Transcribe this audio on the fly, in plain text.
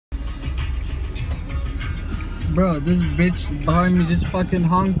Bro, this bitch behind me just fucking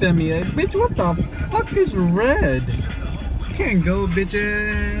honked at me. Hey, bitch, what the fuck is red? Can't go,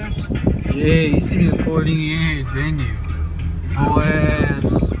 bitches. Yeah, you see me recording it, didn't you? Oh ass.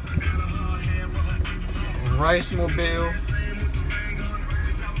 Rice mobile.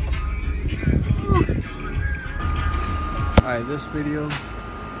 Alright, this video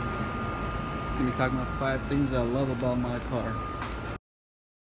gonna be talking about 5 things I love about my car.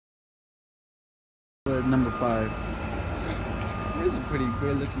 But number 5. It is a pretty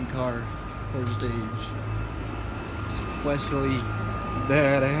good looking car for its age. Especially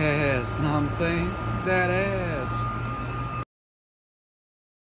that ass, know what I'm saying? That ass.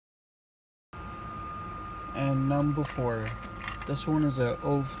 And number 4. This one is a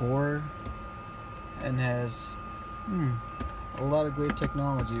 04 and has a lot of great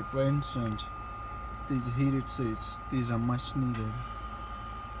technology. For instance, these heated seats, these are much needed.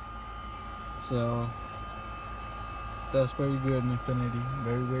 So that's very good in Infinity.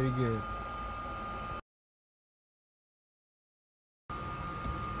 Very, very good.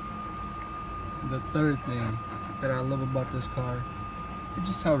 The third thing that I love about this car is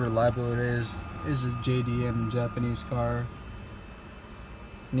just how reliable it is. It's a JDM Japanese car.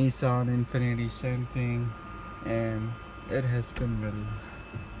 Nissan Infinity, same thing, and it has been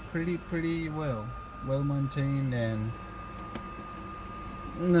pretty well maintained, and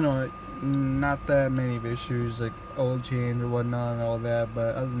not that many issues like oil change or whatnot and all that.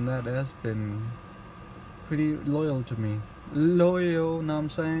 But other than that, it has been pretty loyal to me. Loyal, know what I'm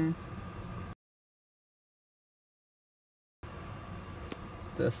saying?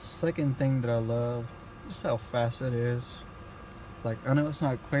 The second thing that I love is how fast it is. Like, I know it's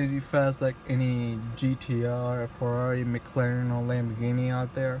not crazy fast like any GTR, Ferrari, McLaren, or Lamborghini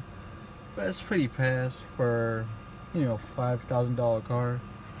out there, but it's pretty fast for, you know, $5,000 car.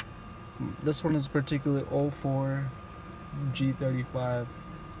 This one is particularly 04 G35.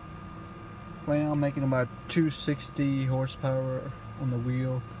 Right now I'm making about 260 horsepower on the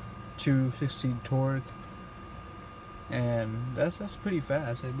wheel, 260 torque, and that's pretty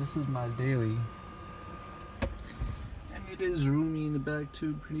fast. Like, this is my daily. It is roomy in the back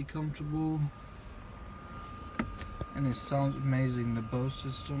too, pretty comfortable, and it sounds amazing, the Bose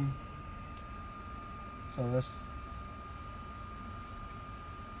system. So that's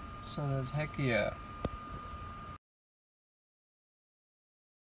heck yeah.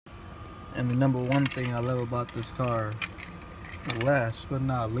 And the number 1 thing I love about this car, last but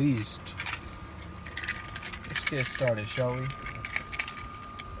not least, let's get started, shall we?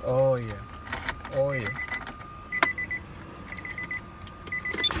 Oh yeah, oh yeah.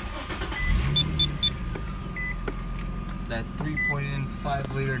 That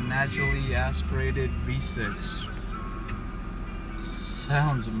 3.5 liter naturally aspirated V6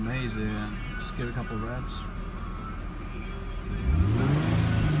 sounds amazing. Let's give it a couple reps.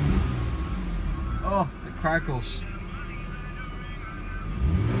 Oh, it crackles.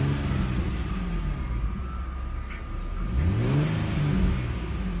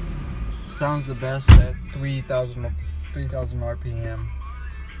 Sounds the best at 3,000 RPM.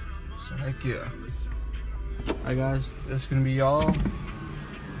 So heck yeah. Alright guys, this is gonna be all.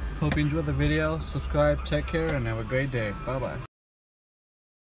 Hope you enjoyed the video. Subscribe, take care, and have a great day. Bye bye.